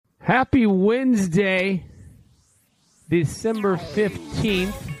Happy Wednesday, December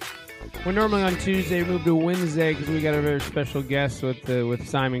 15th. We're normally on Tuesday, moved to Wednesday because we got a very special guest with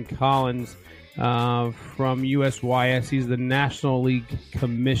Simon Collins from USYS. He's the National League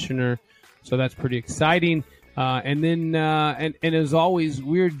Commissioner, so that's pretty exciting. And as always,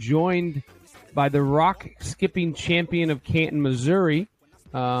 we're joined by the rock skipping champion of Canton, Missouri.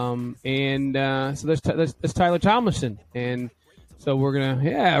 So that's Tyler Tomlinson. And so we're going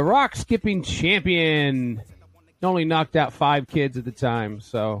to, rock skipping champion. Only knocked out 5 kids at the time.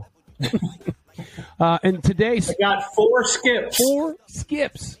 So, and today I got 4 skips. 4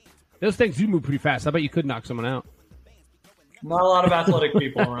 skips. Those things do move pretty fast. I bet you could knock someone out. Not a lot of athletic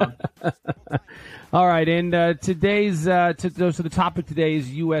people around. All right, and so the topic today is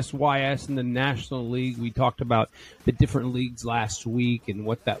USYS and the National League. We talked about the different leagues last week and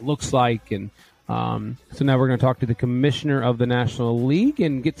what that looks like, and so now we're going to talk to the commissioner of the National League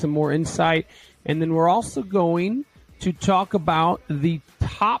and get some more insight. And then we're also going to talk about the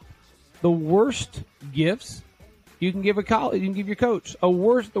worst gifts you can give you can give your coach. The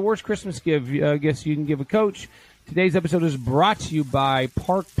worst Christmas gift you can give a coach. Today's episode is brought to you by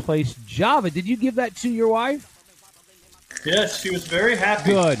Park Place Java. Did you give that to your wife? Yes, she was very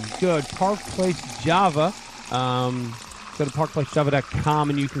happy. Good. Park Place Java. Go to parkplacejava.com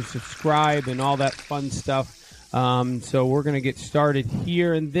and you can subscribe and all that fun stuff. So we're going to get started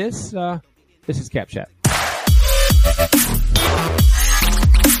here. And this is Cap Chat.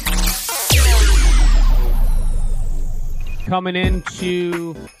 Coming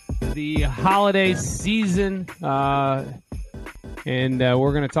into the holiday season, and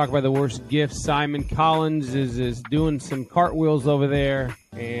we're going to talk about the worst gifts. Simon Collins is doing some cartwheels over there,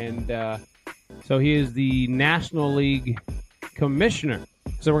 and so he is the National League Commissioner.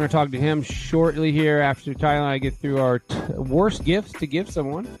 So we're going to talk to him shortly here after Tyler and I get through our worst gifts to give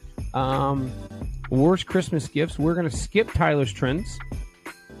someone. Worst Christmas gifts. We're going to skip Tyler's trends.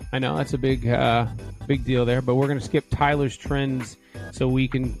 I know that's a big deal there, but we're going to skip Tyler's trends so we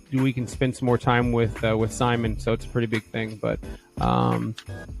can spend some more time with Simon. So it's a pretty big thing. But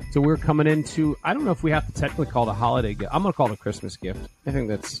so we're coming into, I don't know if we have to technically call it a holiday gift. I'm going to call it a Christmas gift. I think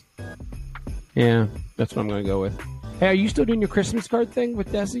that's what I'm going to go with. Hey, are you still doing your Christmas card thing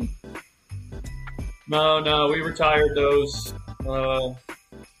with Desi? No, we retired those.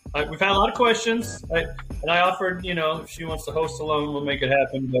 We've had a lot of questions, and I offered, if she wants to host alone, we'll make it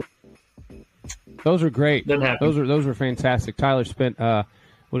happen. But those were great. Doesn't happen. Those were fantastic. Tyler spent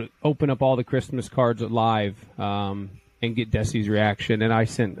would open up all the Christmas cards live and get Desi's reaction, and I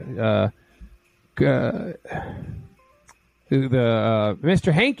sent the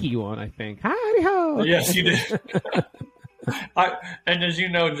Mr. Hanky one. I think. Howdy ho. Yes, you did. And as you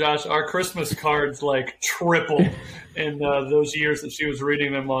know, Josh, our Christmas cards tripled in those years that she was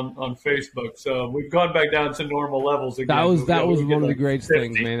reading them on Facebook. So we've gone back down to normal levels again. That was one of the greatest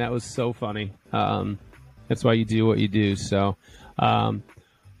things, man. That was so funny. That's why you do what you do. So, all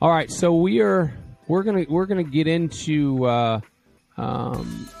right. So we're gonna get into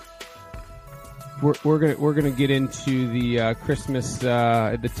we're gonna get into the Christmas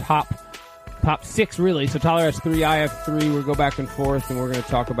the top 6, really. So Tyler has 3, I have 3. We'll go back and forth, and we're going to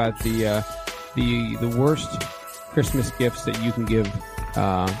talk about the worst Christmas gifts that you can give.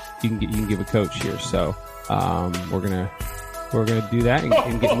 You can give a coach here. So we're gonna do that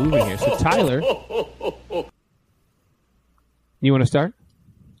and get moving here. So Tyler, you want to start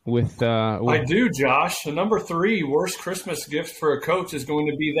with? I do, Josh. The number 3 worst Christmas gift for a coach is going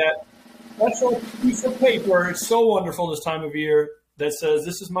to be that special piece of paper. It's so wonderful this time of year. That says,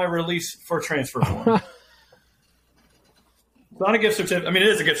 "This is my release for transfer form." It's not a gift certificate. I mean, it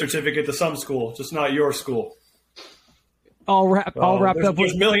is a gift certificate to some school, just not your school. All wrapped up.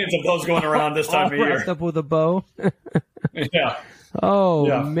 There's millions of those going around this time of year. Wrapped up with a bow. Yeah. Oh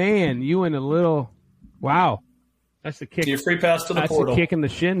yeah. Man, you in a little. Wow, that's the kick. Your free pass to the portal. That's a kick in the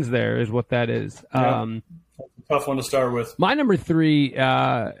shins. There is what that is. Yeah. Tough one to start with. My number 3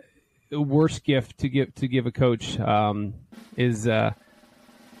 worst gift to give a coach. Is a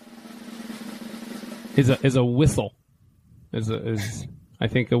whistle. I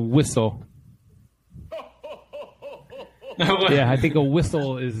think a whistle. Yeah, I think a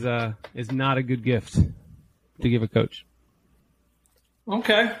whistle is not a good gift to give a coach.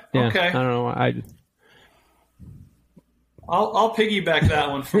 Okay. Yeah, okay. I don't know. I'll piggyback that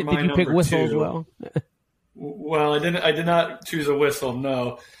one for my number 2. Did you pick whistle as well? Well, I did not choose a whistle.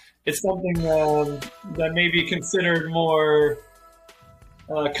 No. It's something that may be considered more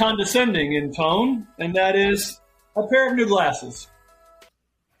condescending in tone, and that is a pair of new glasses.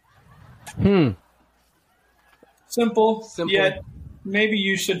 Simple. Yet maybe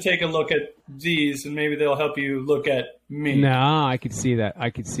you should take a look at these, and maybe they'll help you look at me. No, I could see that. I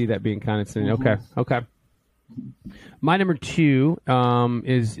could see that being condescending. Okay. My number 2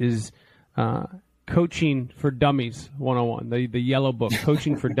 is Coaching for Dummies 101. The yellow book,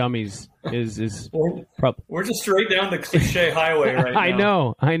 Coaching for Dummies, is we're just straight down the cliche highway right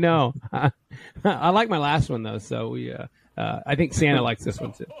now. I know. I like my last one though, so we. I think Santa likes this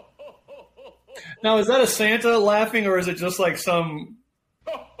one too. Now, is that a Santa laughing, or is it just like some?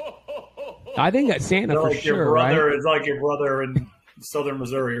 I think that's Santa for like sure. Your brother, right? It's like your brother in Southern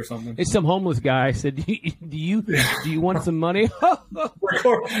Missouri or something. It's some homeless guy. I said, "Do you want some money?"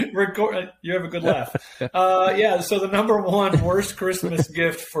 record. You have a good laugh. Yeah. So the number 1 worst Christmas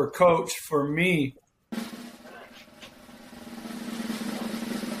gift for Coach for me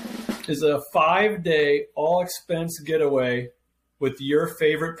is a 5-day all-expense getaway with your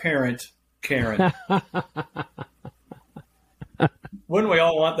favorite parent, Karen. Wouldn't we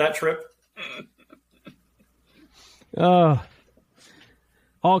all want that trip? All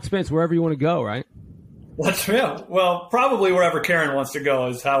expense wherever you want to go, right? That's real. Well, probably wherever Karen wants to go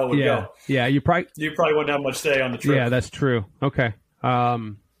is how it would go. Yeah, you probably wouldn't have much say on the trip. Yeah, that's true. Okay.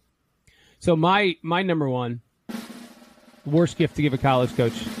 So my number 1 worst gift to give a college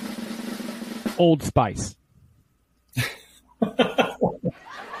coach, Old Spice.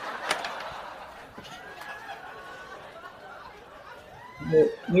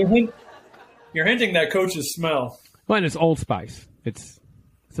 You're hinting that coaches smell. Well, and it's Old Spice. It's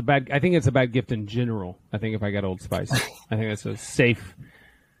a bad. I think it's a bad gift in general. I think if I got Old Spice, I think that's a safe.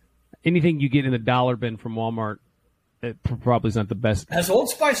 Anything you get in the dollar bin from Walmart, it probably is not the best. Has Old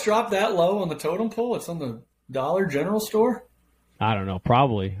Spice dropped that low on the totem pole? It's on the Dollar General store. I don't know.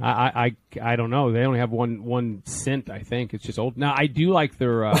 Probably. I don't know. They only have one cent. I think it's just old. Now I do like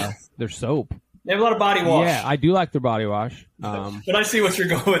their soap. They have a lot of body wash. Yeah, I do like their body wash. But I see what you're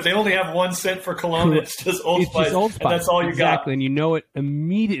going with. They only have 1 cent for cologne. It's just Old Spice. Just Old Spice. And that's all you got. Exactly, and you know it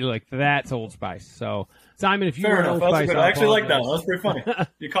immediately. Like that's Old Spice. So Simon, if you Fair want enough. Old That's Spice, good. I actually like that one. That's pretty funny.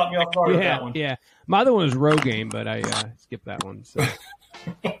 You caught me off guard with that one. Yeah. My other one was Rogaine, but I skipped that one. So,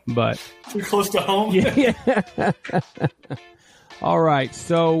 but too close to home. Yeah. All right,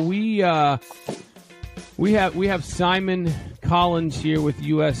 so we have Simon Collins here with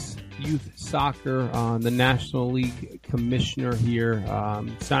U.S. Youth Soccer, the National League Commissioner here.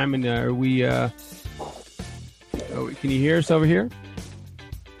 Simon, are we? Can you hear us over here?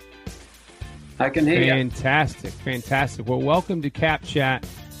 I can hear you. Fantastic. Well, welcome to Cap Chat.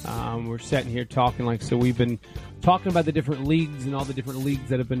 We're sitting here talking so we've been talking about the different leagues and all the different leagues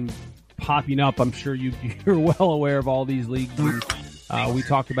that have been popping up. I'm sure you're well aware of all these leagues. And, we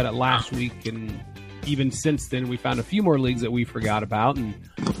talked about it last week, and even since then, we found a few more leagues that we forgot about. And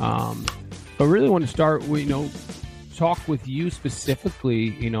but really want to start, talk with you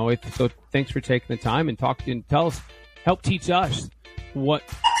specifically. So thanks for taking the time and help teach us what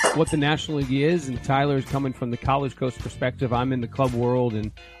the National League is. And Tyler is coming from the College Coast perspective. I'm in the club world,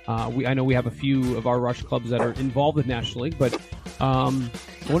 and I know we have a few of our Rush clubs that are involved with National League, but I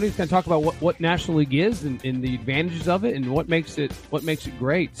want to kind of talk about what National League is and the advantages of it and what makes it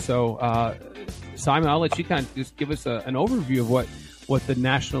great. So, Simon, I'll let you kind of just give us an overview of what the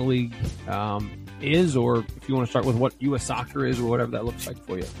National League is, or if you want to start with what U.S. Soccer is, or whatever that looks like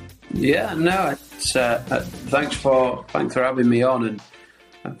for you. Yeah, no, it's thanks for having me on, and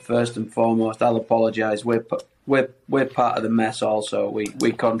first and foremost, I'll apologise. We're part of the mess. Also,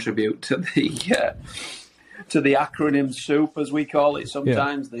 we contribute to the acronym soup, as we call it.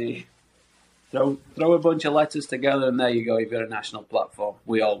 Sometimes they throw a bunch of letters together, and there you go. You've got a national platform.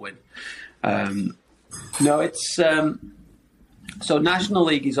 We all win. It's so National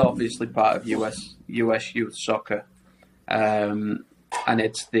League is obviously part of US Youth Soccer, and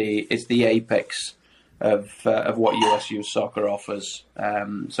it's the apex of what US Youth Soccer offers.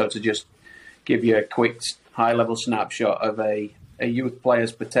 So to just give you a quick high level snapshot of a youth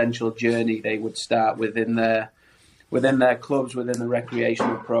player's potential journey, they would start within their clubs, within the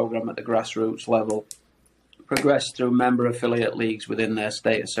recreational program at the grassroots level, progress through member affiliate leagues within their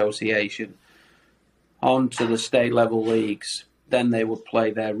state association, on to the state level leagues. Then they would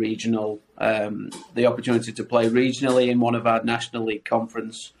play their regional, the opportunity to play regionally in one of our National League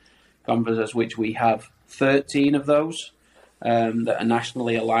conferences, which we have 13 of those that are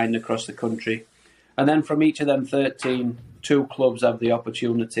nationally aligned across the country. And then from each of them 13, 2 clubs have the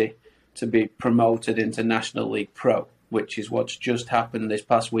opportunity to be promoted into National League Pro, which is what's just happened this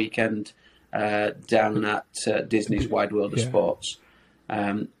past weekend down at Disney's Wide World of Sports.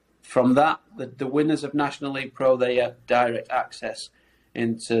 From that, the winners of National League Pro, they have direct access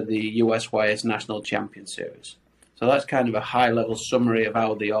into the USYS National Champion Series. So that's kind of a high-level summary of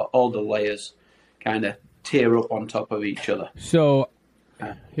how all the layers kind of tier up on top of each other. So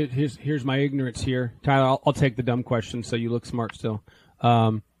here's my ignorance here. Tyler, I'll take the dumb question so you look smart still.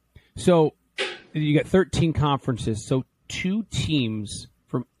 So you got 13 conferences. So 2 teams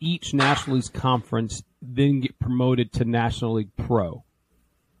from each National League conference then get promoted to National League Pro.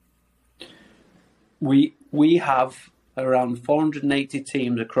 We have around 480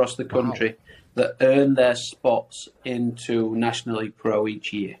 teams across the country that earn their spots into National League Pro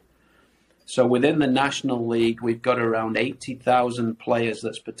each year. So within the National League, we've got around 80,000 players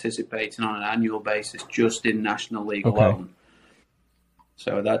that's participating on an annual basis just in National League alone.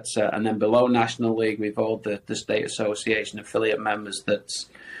 So that's and then below National League, we've all the state association affiliate members. That's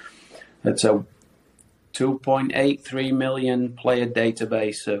a 2.83 million player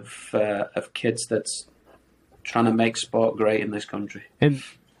database of kids that's trying to make sport great in this country. And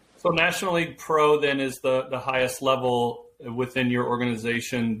so National League Pro then is the highest level within your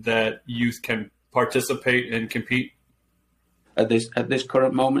organization that youth can participate and compete at this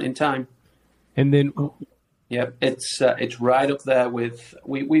current moment in time. And then, yeah, it's right up there with.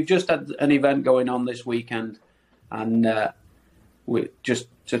 We've just had an event going on this weekend, and we just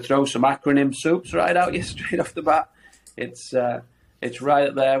to throw some acronym soups right out you straight off the bat. It's right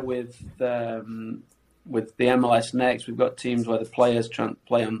up there with the MLS Next. We've got teams where the players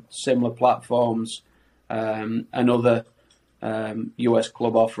play on similar platforms and other US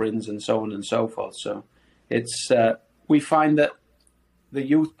club offerings and so on and so forth. So it's we find that the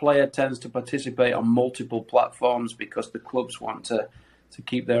youth player tends to participate on multiple platforms because the clubs want to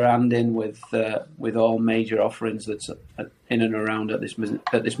keep their hand in with all major offerings that's in and around at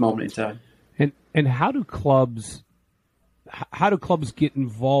this moment in time. And how do clubs get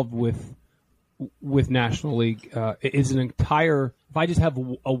involved with National League? Is an entire, if I just have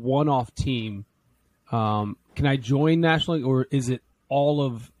a one-off team, can I join National League, or is it all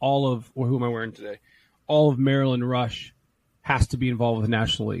of or who am I wearing today? All of Maryland Rush has to be involved with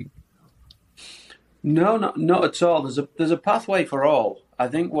National League? No, not at all. There's a pathway for all. I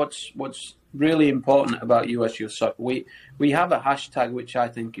think what's really important about US Youth Soccer, we have a hashtag which I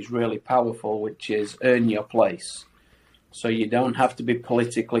think is really powerful, which is earn your place. So you don't have to be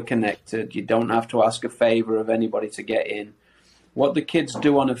politically connected. You don't have to ask a favor of anybody to get in. What the kids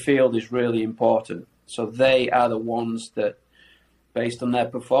do on the field is really important. So they are the ones that, based on their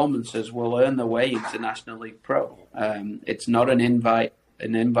performances, will earn their way into National League Pro. It's not an invite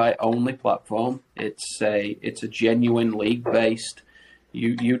only platform. It's a genuine league based.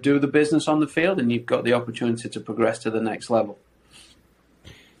 You do the business on the field, and you've got the opportunity to progress to the next level.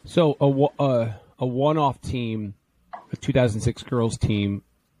 So a one-off team, a 2006 girls team,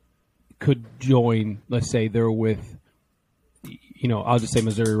 could join. Let's say they're with, I'll just say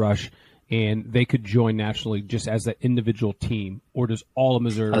Missouri Rush, and they could join National League just as an individual team, or does all of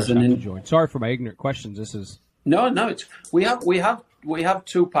Missouri Rush have to join? Sorry for my ignorant questions. This is no. It's we have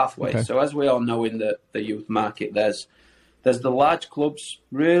 2 pathways. Okay. So as we all know in the youth market, there's the large clubs,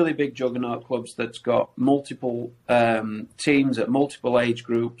 really big juggernaut clubs that's got multiple teams at multiple age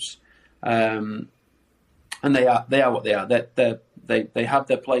groups, and they are what they are. They have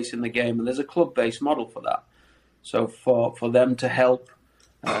their place in the game, and there's a club-based model for that. So for them to help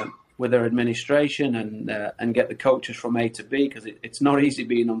with their administration and get the coaches from A to B, because it's not easy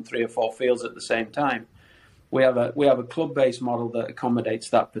being on 3 or 4 fields at the same time. We have a club-based model that accommodates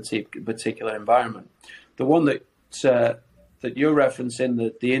that particular environment. The one that you're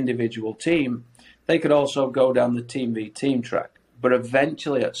referencing, the individual team, they could also go down the team v team track. But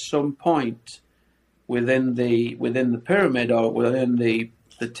eventually, at some point within the pyramid or within the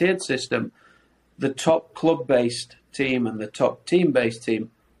tiered system, the top club-based team and the top team-based team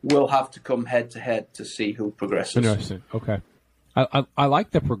will have to come head-to-head to see who progresses. Interesting. Okay. I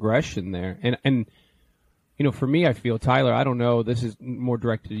like the progression there. And for me, I feel, Tyler, I don't know, this is more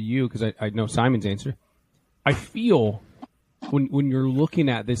directed to you because I know Simon's answer. I feel when you're looking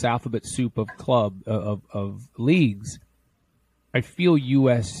at this alphabet soup of of leagues, I feel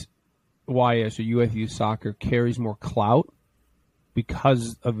USYS or US Youth Soccer carries more clout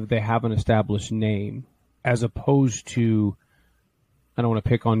because they have an established name, as opposed to, I don't want to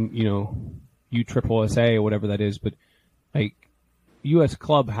pick on USSSA or whatever that is, but like US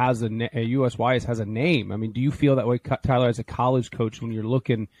Club has USYS has a name. I mean, do you feel that way, Tyler, as a college coach, when you're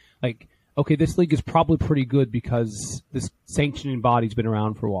looking like, okay, this league is probably pretty good because this sanctioning body's been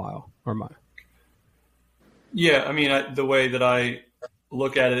around for a while? Or am I? Yeah, I mean, the way that I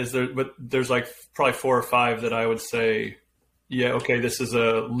look at it is there's like probably 4 or 5 that I would say, yeah, okay, this is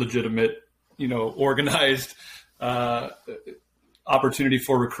a legitimate, organized opportunity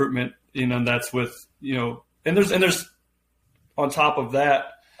for recruitment. And that's with, there's on top of that,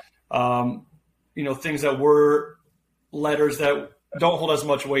 things that were letters that don't hold as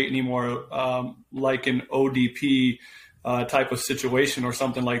much weight anymore, like an ODP type of situation or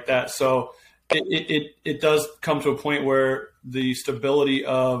something like that. So it does come to a point where the stability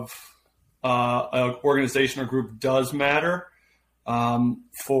of an organization or group does matter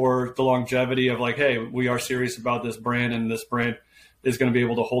for the longevity of like, hey, we are serious about this brand, and this brand is going to be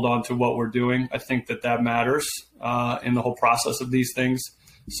able to hold on to what we're doing. I think that matters in the whole process of these things.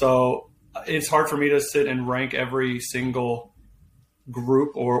 So it's hard for me to sit and rank every single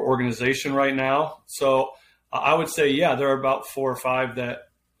group or organization right now. So I would say, yeah, there are about 4 or 5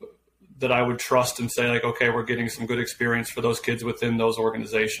 that I would trust and say like, okay, we're getting some good experience for those kids within those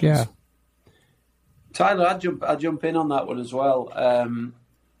organizations. Yeah. Tyler, I'll jump in on that one as well.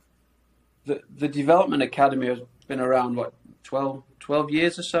 The Development Academy has been around, 12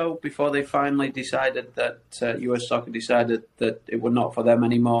 years or so before they finally decided that US Soccer decided that it were not for them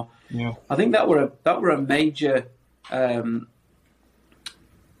anymore. Yeah. I think that were a major kind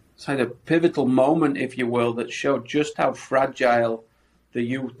of pivotal moment, if you will, that showed just how fragile the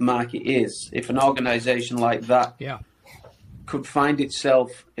youth market is. If an organization like that could find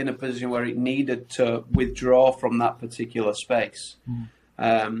itself in a position where it needed to withdraw from that particular space.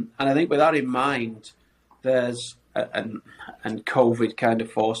 And I think with that in mind, there's and COVID kind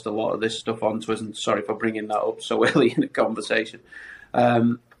of forced a lot of this stuff onto us, and sorry for bringing that up so early in the conversation.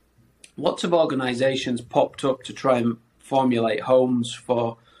 Lots of organisations popped up to try and formulate homes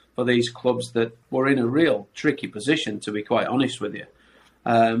for these clubs that were in a real tricky position, to be quite honest with you.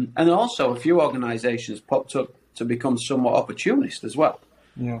 And also a few organisations popped up to become somewhat opportunist as well.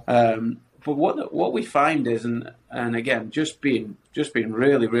 Yeah. But what we find is, and again, just being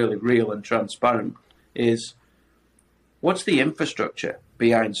really, really real and transparent, is what's the infrastructure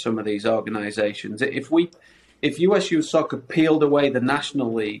behind some of these organisations? If USU Soccer peeled away the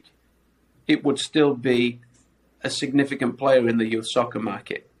National League, it would still be a significant player in the youth soccer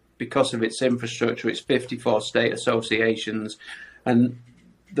market because of its infrastructure, its 54 state associations, and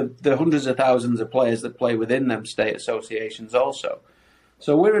the hundreds of thousands of players that play within them state associations also.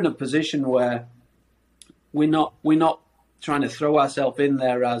 So we're in a position where we're not trying to throw ourselves in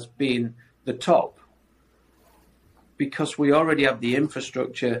there as being the top, because we already have the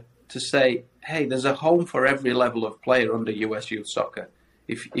infrastructure to say, hey, there's a home for every level of player under US Youth Soccer.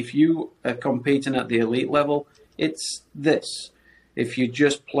 If you are competing at the elite level, it's this. If you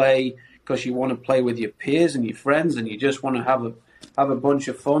just play because you want to play with your peers and your friends and you just want to have a bunch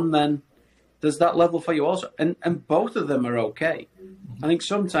of fun, then there's that level for you also. And both of them are okay. I think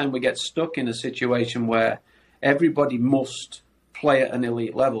sometimes we get stuck in a situation where everybody must play at an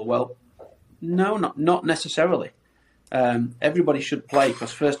elite level. Well, no, not necessarily. Everybody should play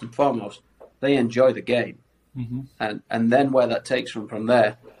because first and foremost, they enjoy the game. Mm-hmm. And then where that takes from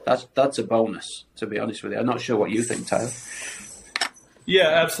there, that's a bonus, to be honest with you. I'm not sure what you think, Tyler. Yeah,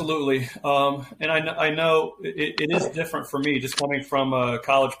 absolutely. And I know it is different for me, just coming from a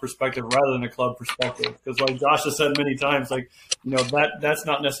college perspective rather than a club perspective. Because like Josh has said many times, that's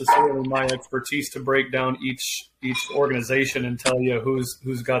not necessarily my expertise to break down each organization and tell you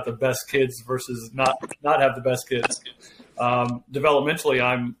who's got the best kids versus not have the best kids. Developmentally,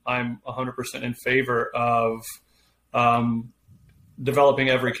 I'm 100% in favor of developing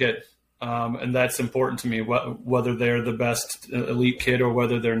every kid. And that's important to me, whether they're the best elite kid or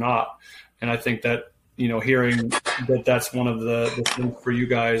whether they're not. And I think that, hearing that that's one of the things for you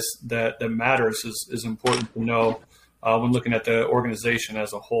guys that matters is important to know when looking at the organization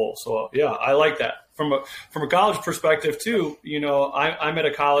as a whole. So, yeah, I like that. From a college perspective, too, I'm at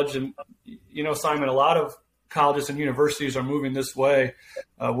a college and, Simon, a lot of colleges and universities are moving this way.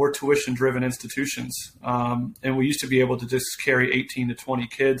 We're tuition-driven institutions, and we used to be able to just carry 18 to 20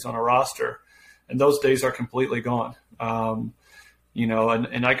 kids on a roster, and those days are completely gone. And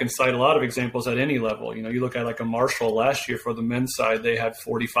I can cite a lot of examples at any level. You look at like a Marshall last year for the men's side, they had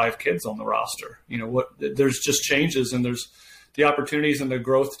 45 kids on the roster. There's just changes, and there's the opportunities and the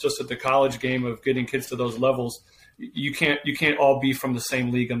growth just at the college game of getting kids to those levels. You can't all be from the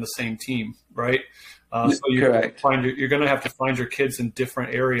same league and the same team, right? So you're going to have to find your kids in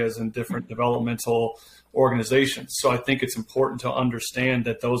different areas and different developmental organizations. So I think it's important to understand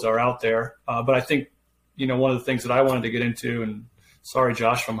that those are out there. But I think, one of the things that I wanted to get into, and sorry,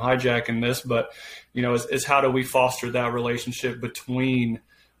 Josh, from hijacking this, but, is how do we foster that relationship between,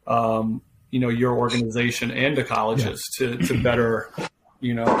 your organization and the colleges to better,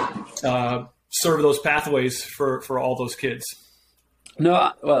 serve those pathways for all those kids.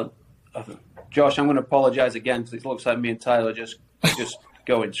 No, well, Josh, I'm going to apologize again because it looks like me and Tyler just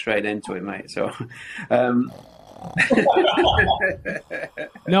going straight into it, mate. So,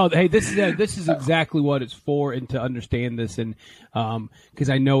 no, hey, this is exactly what it's for, and to understand this, and because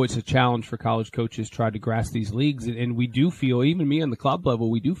I know it's a challenge for college coaches trying to grasp these leagues, and we do feel, even me on the club level,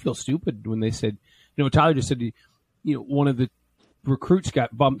 we do feel stupid when they said, Tyler just said, one of the recruits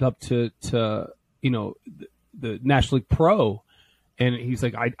got bumped up to the National League Pro. And he's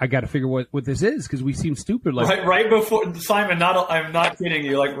like, I got to figure what this is, because we seem stupid. Like right before, Simon, I'm not kidding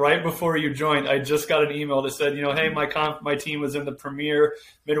you. Like right before you joined, I just got an email that said, hey, my team was in the Premier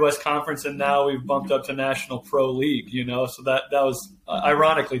Midwest Conference, and now we've bumped up to National Pro League. So that was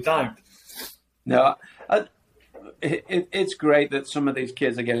ironically timed. No, it's great that some of these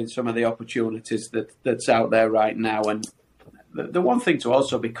kids are getting some of the opportunities that's out there right now. And the one thing to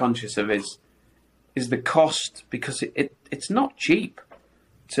also be conscious of is the cost, because it's not cheap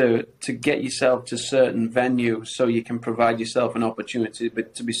to get yourself to certain venues so you can provide yourself an opportunity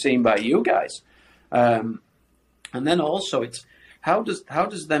to be seen by you guys. And then also it's how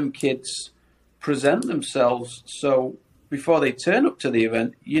does them kids present themselves so before they turn up to the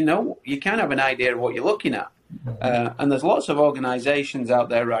event, you kind of have an idea of what you're looking at. And there's lots of organizations out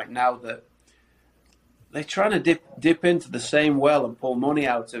there right now that they're trying to dip into the same well and pull money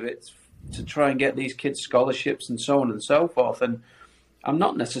out of it to try and get these kids scholarships and so on and so forth. And I'm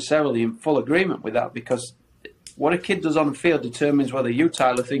not necessarily in full agreement with that, because what a kid does on the field determines whether you,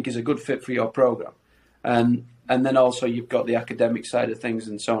 Tyler, think is a good fit for your program. And then also you've got the academic side of things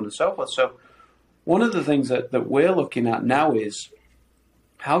and so on and so forth. So one of the things that we're looking at now is,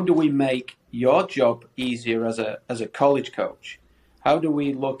 how do we make your job easier as a college coach? How do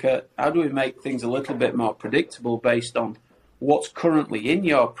we make things a little bit more predictable based on what's currently in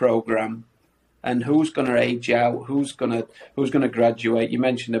your program and who's going to age out, who's going to graduate? You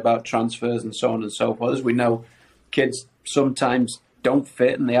mentioned about transfers and so on and so forth. As we know, kids sometimes don't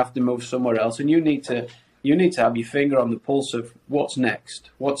fit and they have to move somewhere else, and you need to have your finger on the pulse of what's next,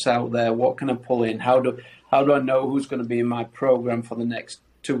 what's out there, what can I pull in, how do I know who's going to be in my program for the next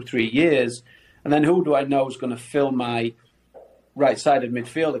 2-3 years, and then who do I know is going to fill my right-sided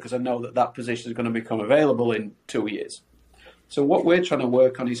midfielder, because I know that position is going to become available in 2 years. So what we're trying to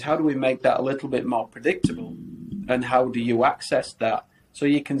work on is, how do we make that a little bit more predictable, and how do you access that so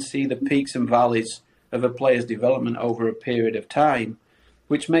you can see the peaks and valleys of a player's development over a period of time,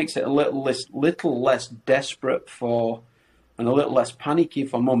 which makes it a little less desperate for, and a little less panicky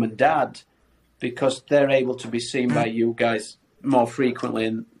for mum and dad, because they're able to be seen by you guys more frequently.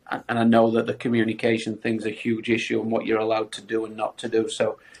 And I know that the communication thing's a huge issue, and what you're allowed to do and not to do.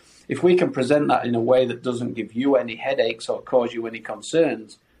 So if we can present that in a way that doesn't give you any headaches or cause you any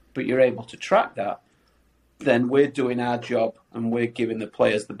concerns, but you're able to track that, then we're doing our job and we're giving the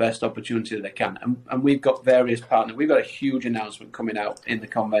players the best opportunity they can. And we've got various partners. We've got a huge announcement coming out in the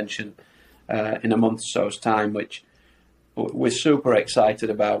convention in a month or so's time, which we're super excited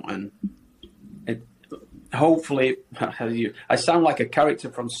about. And hopefully, I sound like a character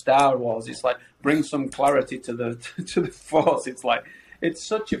from Star Wars. It's like, bring some clarity to the Force. It's like, it's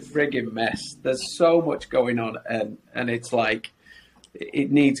such a frigging mess. There's so much going on, and it's like,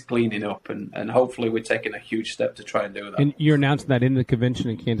 it needs cleaning up, and hopefully we're taking a huge step to try and do that. And you're announcing that in the convention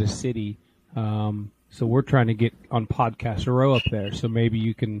in Kansas City. So we're trying to get on Podcast Row up there. So maybe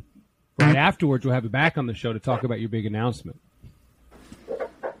you can, right afterwards, we'll have you back on the show to talk about your big announcement.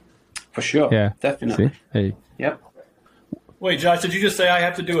 For sure. Yeah. Definitely. See? Hey. Yep. Wait, Josh, did you just say I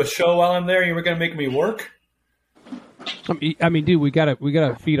have to do a show while I'm there? You were going to make me work? I mean, dude, we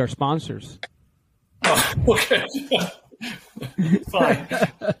gotta feed our sponsors. Oh, okay. Fine.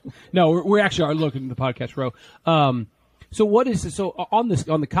 No, we actually are looking at the Podcast Row. So what is this? So on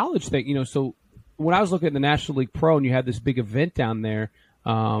the college thing, so when I was looking at the National League Pro and you had this big event down there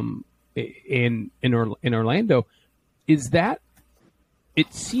in Orlando, is that?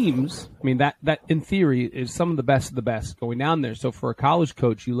 It seems, I mean, that in theory is some of the best going down there. So for a college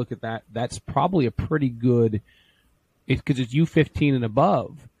coach, you look at that, that's probably a pretty good, because it's U15 and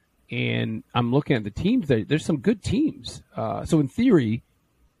above. And I'm looking at the teams there. There's some good teams. So in theory,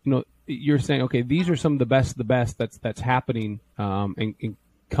 you're saying, okay, these are some of the best that's happening, and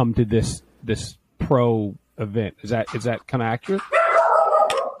come to this pro event. Is that kind of accurate?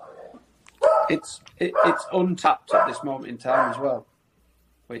 It's untapped at this moment in time as well.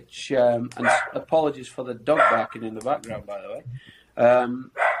 Which and apologies for the dog barking in the background, by the way.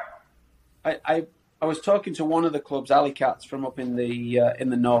 I was talking to one of the clubs, Alley Cats, from up in the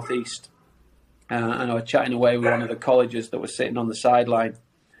northeast, and I was chatting away with one of the colleges that was sitting on the sideline,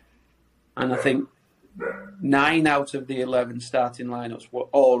 and I think 9 out of the 11 starting lineups were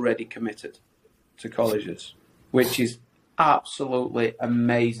already committed to colleges, which is absolutely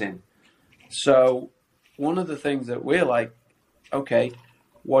amazing. So one of the things that we're like, okay,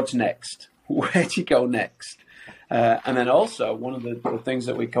 what's next? Where do you go next? And then also one of the things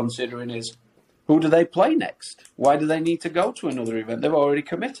that we're considering is, who do they play next? Why do they need to go to another event? They've already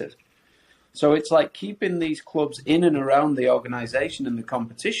committed. So it's like keeping these clubs in and around the organisation and the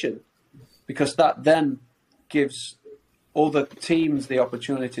competition, because that then gives other teams the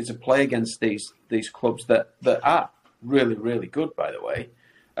opportunity to play against these clubs that are really, really good, by the way,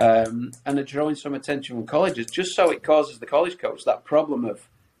 and are drawing some attention from colleges, just so it causes the college coach that problem of,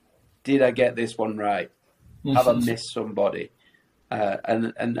 did I get this one right? Have I missed somebody?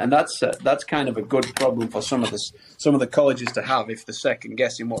 And that's kind of a good problem for some of the colleges to have, if they're second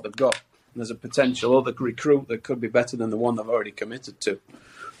guessing what they've got. And there's a potential other recruit that could be better than the one they've already committed to.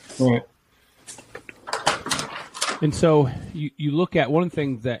 Right. And so you look at one of the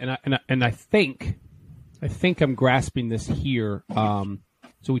things that, and I think I'm grasping this here. So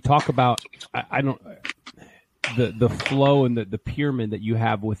we talk about the flow and the pyramid that you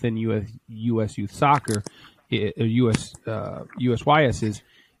have within US youth soccer, USYS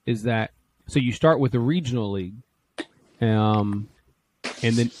is that, so you start with the regional league, and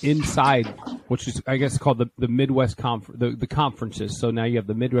then inside, which is I guess called the Midwest the conferences. So now you have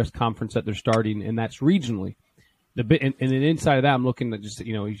the Midwest Conference that they're starting, and that's regionally. And then inside of that, I'm looking at just,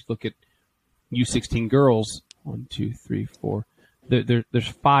 you look at U16 girls, 1, 2, 3, 4. There's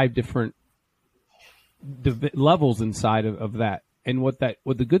 5 different levels inside of that. And what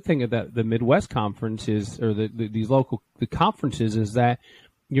the good thing of the Midwest Conference is, or these local conferences, is that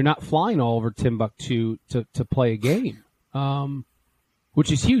you're not flying all over Timbuktu to play a game,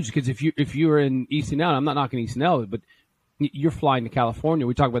 which is huge, because if you're in ECNL, I'm not knocking ECNL, but you're flying to California.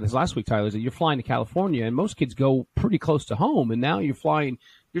 We talked about this last week, Tyler, is that you're flying to California, and most kids go pretty close to home, and now you're spending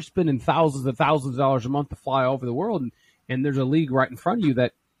thousands and thousands of dollars a month to fly over the world, and there's a league right in front of you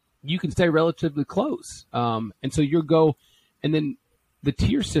that you can stay relatively close. And so and then the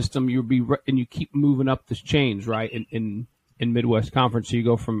tier system, and you keep moving up this change, right? In Midwest Conference, so you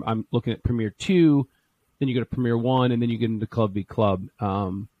go from, I'm looking at Premier 2, then you go to Premier 1, and then you get into Club v Club.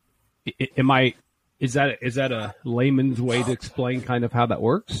 Is that a layman's way to explain kind of how that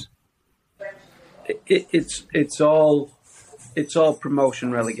works? It's all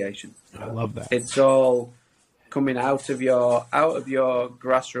promotion relegation. I love that. It's all coming out of your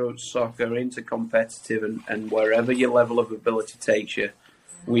grassroots soccer into competitive, and wherever your level of ability takes you,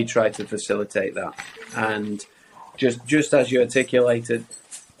 we try to facilitate that. And just as you articulated,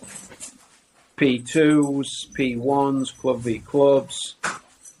 P2s, P1s, Club v Clubs,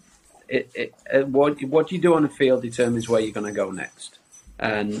 what you do on the field determines where you're going to go next.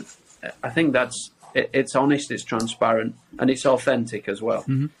 And I think it's honest, it's transparent, and it's authentic as well.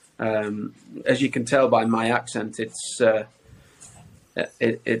 Mm-hmm. As you can tell by my accent, it's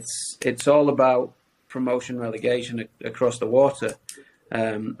all about promotion relegation across the water,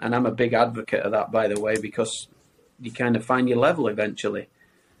 and I'm a big advocate of that, by the way, because you kind of find your level eventually,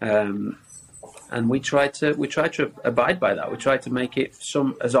 and we try to abide by that. We try to make it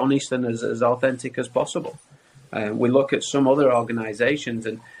as honest and as authentic as possible. We look at some other organisations,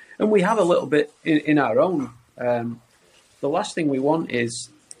 and we have a little bit in our own. The last thing we want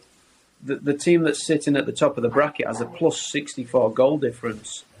is the team that's sitting at the top of the bracket has a plus 64 goal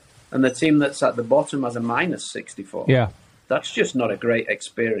difference, and the team that's at the bottom has a minus 64. Yeah, that's just not a great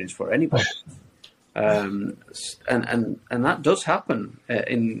experience for anybody. And that does happen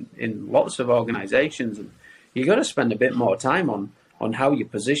in lots of organisations, and you got to spend a bit more time on how you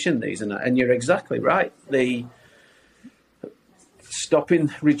position these. And you're exactly right. The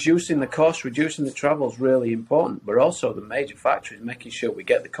reducing the cost, reducing the travel is really important, but also the major factor is making sure we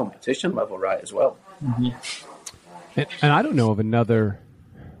get the competition level right as well. Mm-hmm. And I don't know of another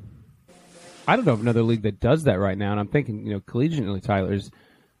league that does that right now. And I'm thinking, collegiately, Tyler's.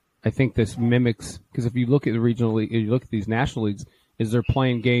 I think this mimics, because if you look at the regional league, you look at these national leagues, is they're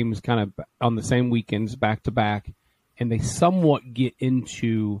playing games kind of on the same weekends, back to back, and they somewhat get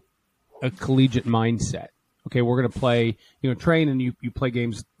into a collegiate mindset. Okay, we're going to play, train, and you play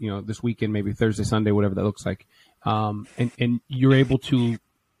games, this weekend, maybe Thursday, Sunday, whatever that looks like, and you're able to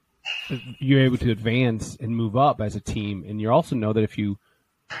advance and move up as a team, and you also know that if you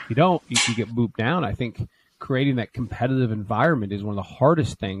don't, you get moved down. I think creating that competitive environment is one of the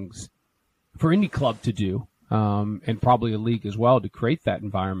hardest things for any club to do, and probably a league as well, to create that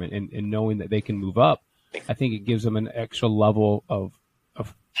environment and knowing that they can move up. I think it gives them an extra level of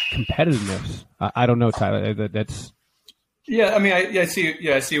competitiveness. I don't know, Tyler. That's yeah. I mean, I see.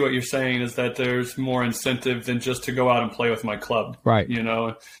 Yeah, I see what you're saying is that there's more incentive than just to go out and play with my club, right?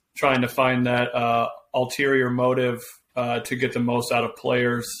 Trying to find that ulterior motive to get the most out of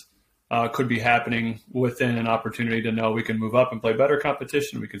players could be happening within an opportunity to know we can move up and play better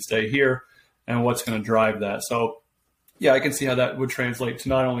competition, we can stay here, and what's going to drive that. So, yeah, I can see how that would translate to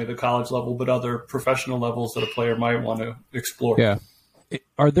not only the college level, but other professional levels that a player might want to explore. Yeah.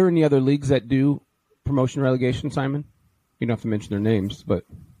 Are there any other leagues that do promotion relegation, Simon? You don't have to mention their names, but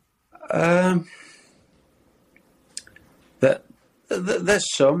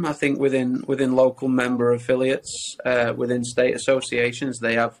there's some, I think, within local member affiliates, within state associations,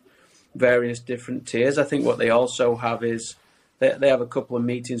 they have various different tiers. I think what they also have is they have a couple of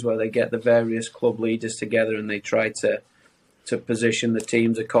meetings where they get the various club leaders together and they try to position the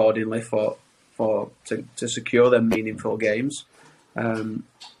teams accordingly to secure them meaningful games.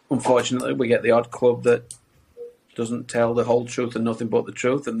 Unfortunately, we get the odd club that doesn't tell the whole truth and nothing but the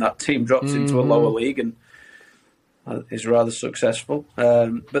truth, and that team drops into a lower league and is rather successful.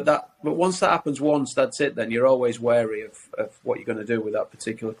 But once that happens once, that's it. Then you're always wary of what you're going to do with that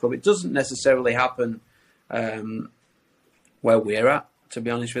particular club. It doesn't necessarily happen where we're at, to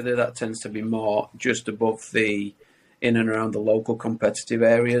be honest with you. That tends to be more just above in and around the local competitive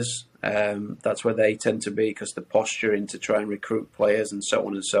areas. That's where they tend to be because the posturing to try and recruit players and so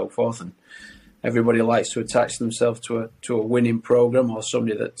on and so forth. And everybody likes to attach themselves to a winning program or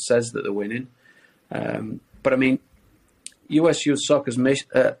somebody that says that they're winning. But I mean, USYS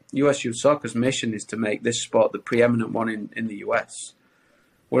Soccer's mission is to make this sport the preeminent one in the US.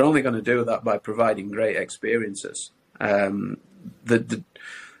 We're only going to do that by providing great experiences. The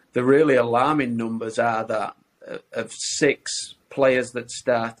really alarming numbers are that of 10 players that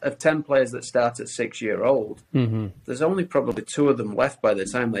start at 6-year-old, there's only probably 2 of them left by the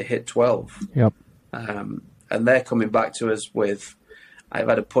time they hit 12. Yep. And they're coming back to us with, I've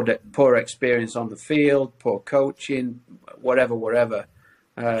had a poor experience on the field, poor coaching, whatever.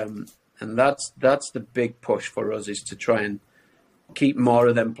 And that's the big push for us, is to try and keep more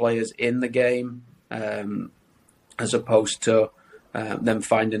of them players in the game, as opposed to them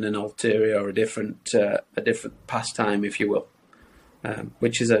finding an ulterior or a different pastime, if you will,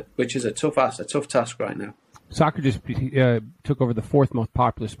 which is a tough task right now. Soccer just took over the 4th most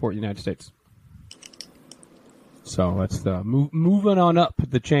popular sport in the United States. So that's the moving on up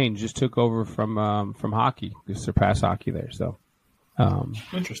the chain. Just took over from hockey, just surpassed hockey there. So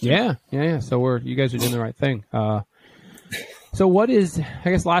interesting. Yeah. So you guys are doing the right thing. So what is, I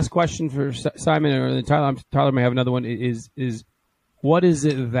guess, last question for Simon or Tyler? Tyler may have another one. Is what is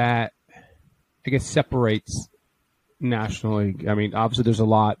it that, I guess, separates National League? I mean, obviously there's a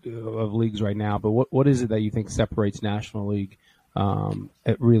lot of leagues right now, but what is it that you think separates National League?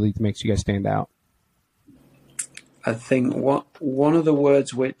 It really makes you guys stand out. I think one of the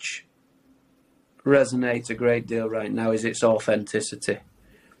words which resonates a great deal right now is its authenticity.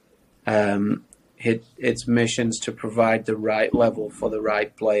 Its missions to provide the right level for the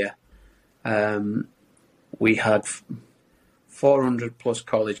right player. We had 400 plus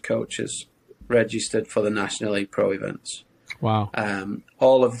college coaches registered for the National League Pro events. Wow.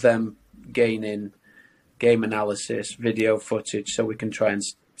 All of them gaining game analysis, video footage, so we can try and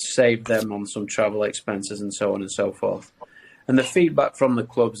save them on some travel expenses and so on and so forth. And the feedback from the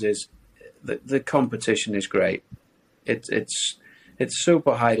clubs is that the competition is great. It's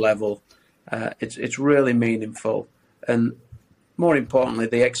super high level. It's really meaningful, and more importantly,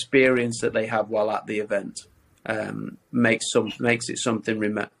 the experience that they have while at the event makes it something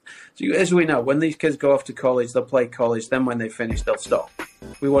remote. So as we know, when these kids go off to college, they'll play college. Then when they finish, they'll stop.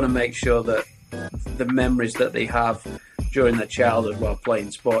 We want to make sure that the memories that they have during their childhood while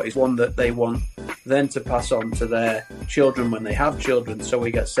playing sport is one that they want then to pass on to their children when they have children, so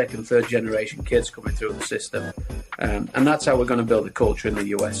we get 2nd, 3rd generation kids coming through the system. And that's how we're going to build a culture in the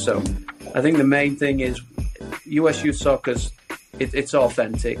US. So I think the main thing is USYS Soccer's, it's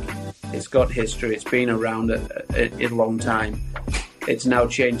authentic, it's got history, it's been around a long time. It's now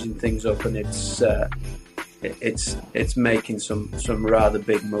changing things up, and it's making some rather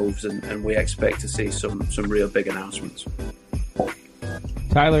big moves, and we expect to see some real big announcements.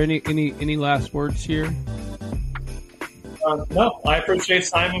 Tyler, any last words here? No, I appreciate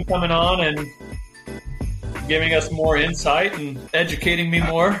Simon coming on and giving us more insight and educating me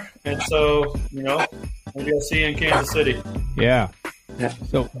more. And so, maybe I'll see you in Kansas City. Yeah.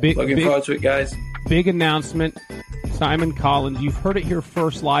 So looking forward to it, guys. Big announcement. Simon Collins, you've heard it here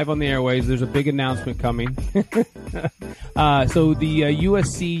first live on the airways. There's a big announcement coming. So the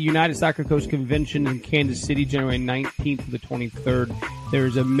USC United Soccer Coach Convention in Kansas City, January 19th to the 23rd.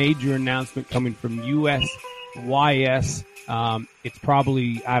 There's a major announcement coming from USYS. It's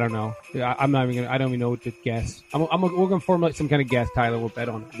probably, I don't know. I don't even know what to guess. We're going to formulate some kind of guess, Tyler. We'll bet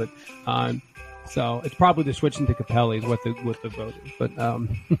on it. But So it's probably the switching to Capelli is what the vote is.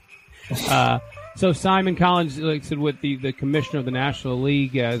 But so Simon Collins, like I said, with the commissioner of the National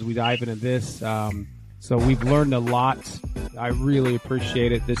League, as we dive into this, so we've learned a lot. I really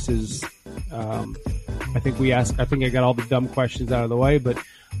appreciate it. This is, I think I got all the dumb questions out of the way, but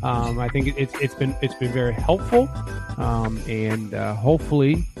I think it's been very helpful, and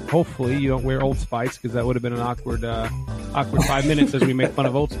hopefully you don't wear Old Spice, because that would have been an awkward 5 minutes as we make fun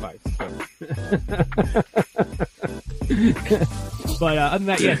of Old Spice. But other than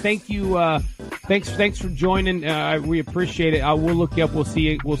that, yeah, thank you. Thanks for joining. We appreciate it. We'll look you up. We'll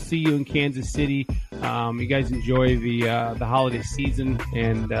see you in Kansas City. You guys enjoy the holiday season,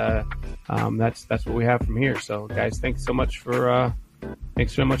 and that's what we have from here. So, guys, thanks so much for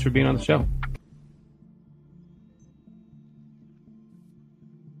being on the show.